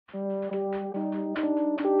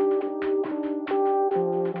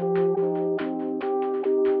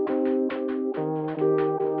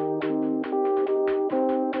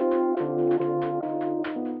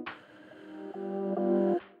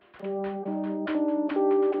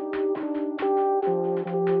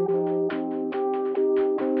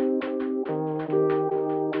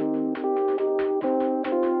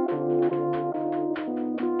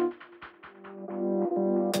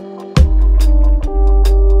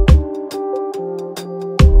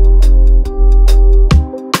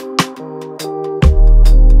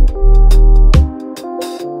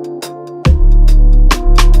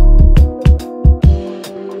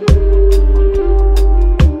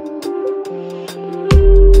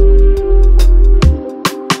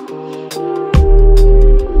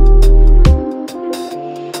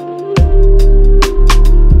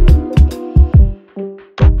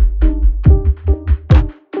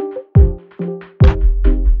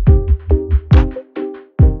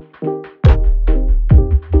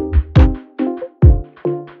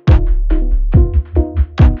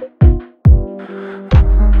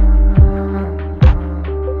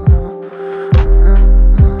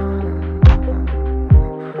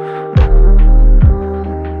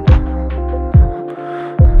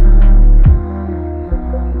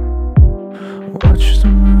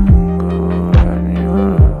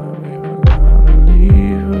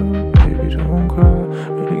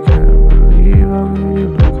Really can't believe how good you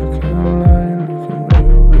look, I can't lie.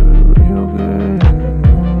 You're looking real good in the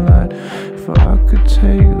moonlight. If I could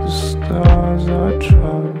take the stars, I'd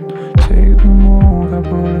try. Take the moon, I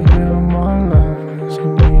put it here in my life.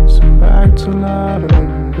 I need some back to light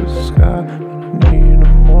up the sky. I need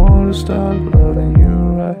them all to start loving you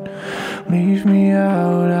right. Leave me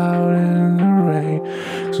out in the rain.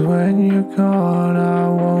 'Cause when you're gone, I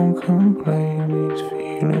won't complain. These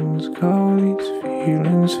feelings go, these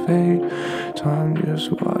feelings fade. Time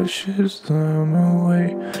just washes them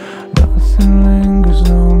away. Nothing lingers,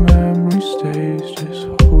 no memory stays. Just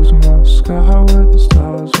holds my sky where the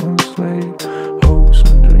stars once lay. Hopes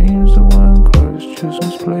and dreams that weren't crushed, just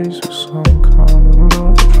misplaced with some kind of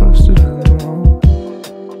love trusted and wrong.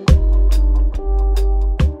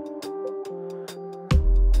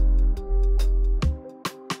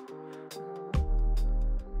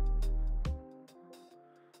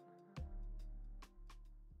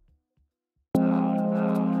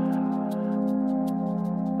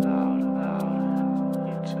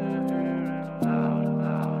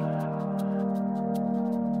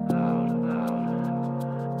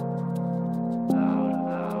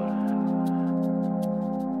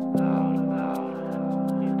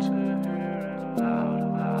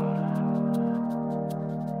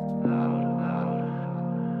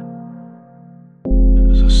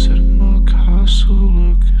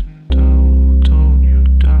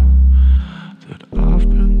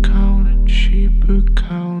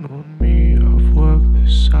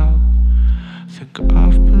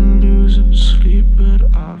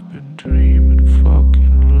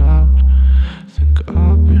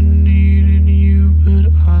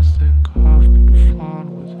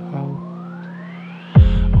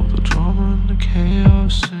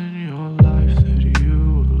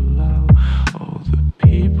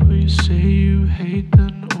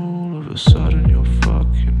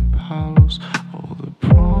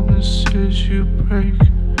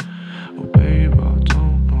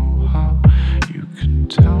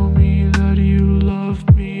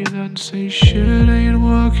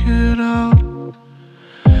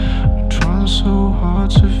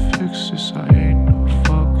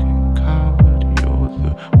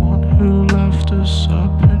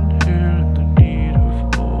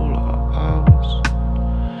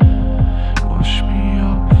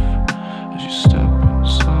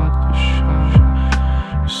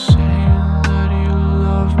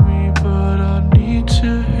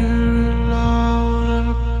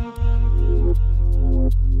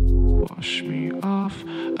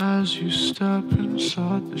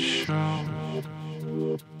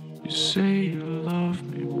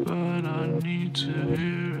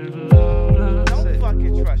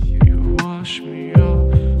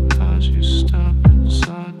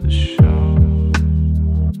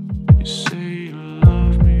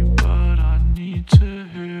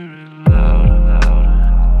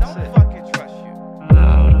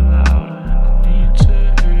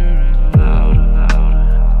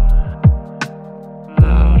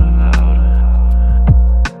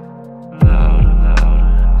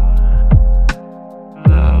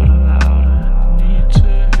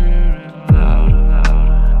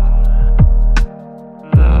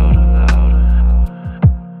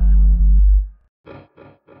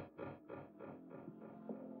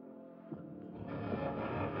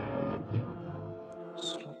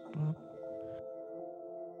 Sloptop.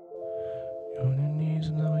 You're on your knees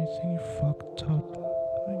and now you think you fucked up.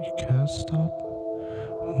 But you can't stop,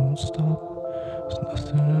 won't stop. There's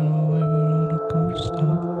nothing in our way, we're on a go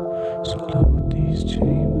stop. So load these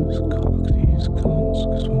chambers, cock these guns.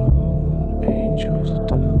 'Cause we're all on angels, the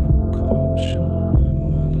devil comes. Shut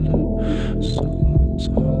my lip, suck my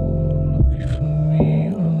tongue. Unlucky for me,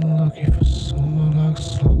 unlucky for someone like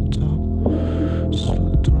Sloptop.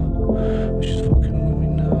 Sloptop, she's fucking with me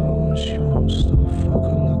now and she won't stop. Fuck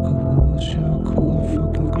her like a horse, yeah, I'm cool. I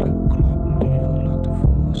fucking clip clop, leave her like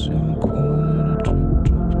divorce. Yeah, I'm cool in a drip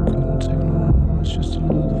drop. Couldn't take no more, it's just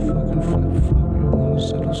another fucking flip flop. You wanna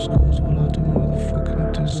settle scores, well I do motherfucking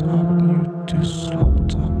diss. How can you do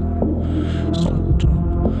Sloptop? Sloptop,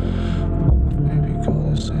 pop my baby girl,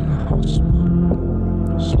 this ain't a hot spot.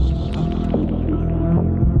 Sloptop.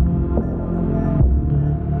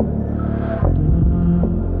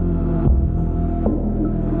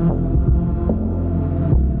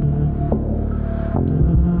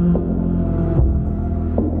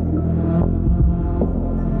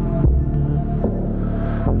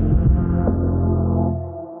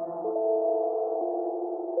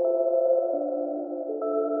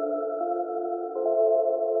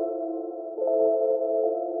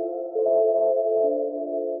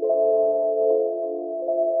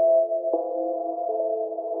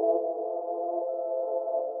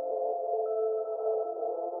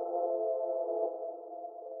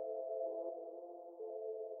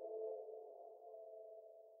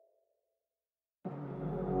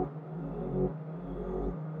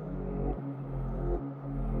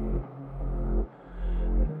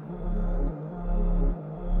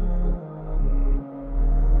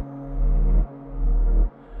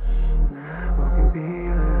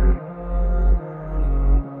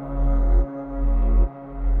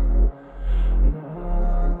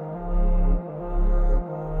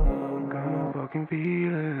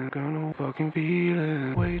 fucking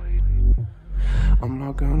feeling. Wait, I'm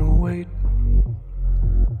not gonna wait,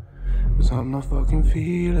 'cause I'm not fucking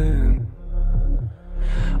feeling.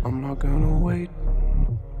 I'm not gonna wait,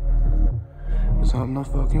 'cause I'm not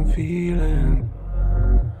fucking feeling.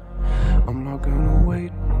 I'm not gonna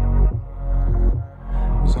wait,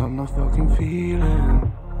 'cause I'm not fucking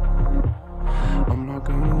feeling. I'm not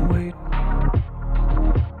gonna wait.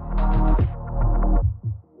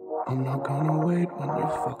 I'm not gonna wait when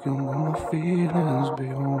you're fucking with my feelings.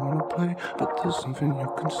 Babe, I wanna play, but there's something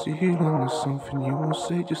you're concealing. There's something you won't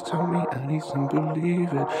say, just tell me anything,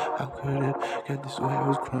 believe it. How could it get this way? I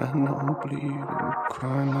was crying, now I'm bleeding.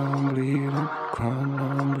 Crying, now I'm bleeding. Crying,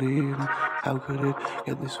 now I'm bleeding. How could it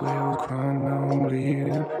get this way? I was crying, now I'm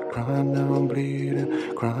bleeding. Crying, now I'm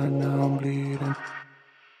bleeding. Crying, now I'm bleeding.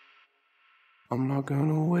 I'm not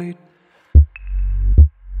gonna wait.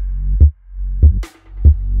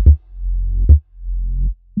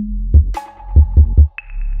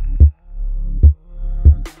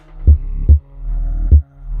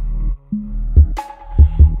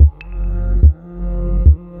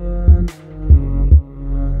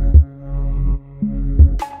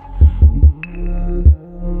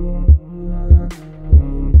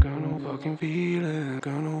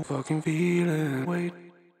 Fucking feeling. Wait,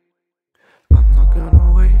 I'm not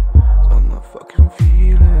gonna wait, so I'm not fucking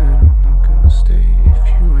feeling. I'm not gonna stay if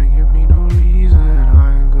you ain't give me no reason.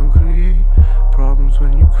 I ain't gonna create problems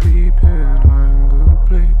when you creep in. I ain't gonna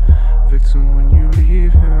play victim when you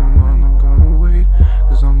leave him. I'm not gonna wait,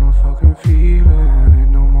 'cause I'm not fucking feeling.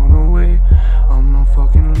 Ain't no more no way, I'm not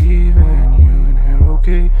fucking leaving. You in here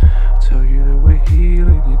okay? Tell you that we're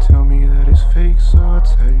healing. You tell me that it's fake, so I'll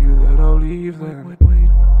tell you that I'll leave then. Wait.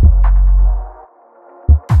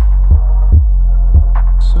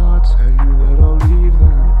 So I'll tell you that I'll leave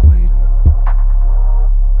then. Wait.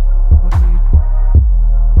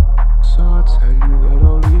 So I'll tell you that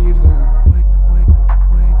I'll leave then. Wait.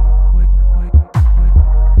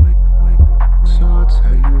 So I'll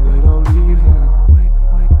tell you that I'll leave then. Wait.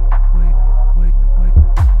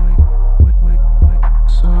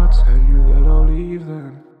 So I'll tell you that I'll leave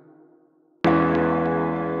then.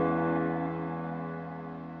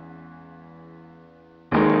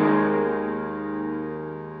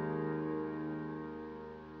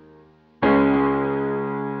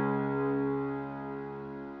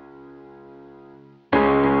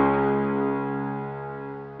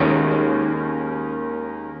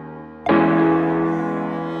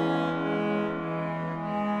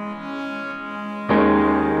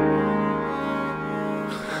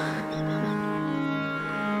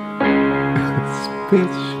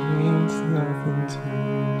 Bitch means nothing to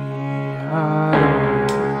me.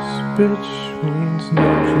 This bitch means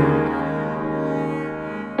nothing.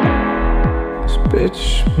 This bitch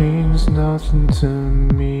means nothing to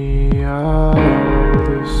me.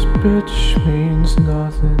 This bitch means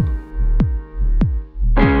nothing.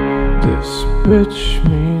 This bitch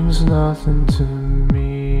means nothing to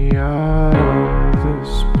me.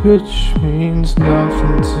 This bitch means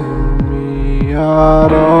nothing to me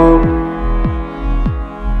at all.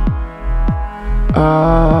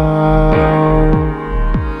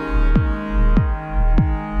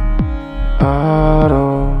 At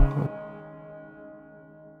all.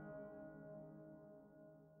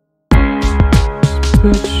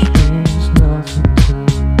 This bitch means nothing to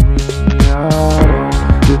me at all.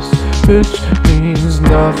 This bitch means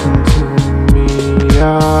nothing to me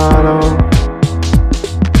at all.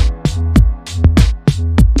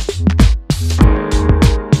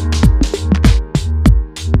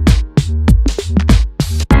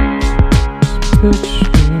 Bitch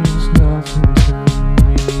means nothing to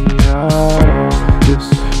me at all. This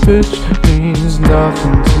bitch means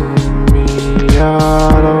nothing to me.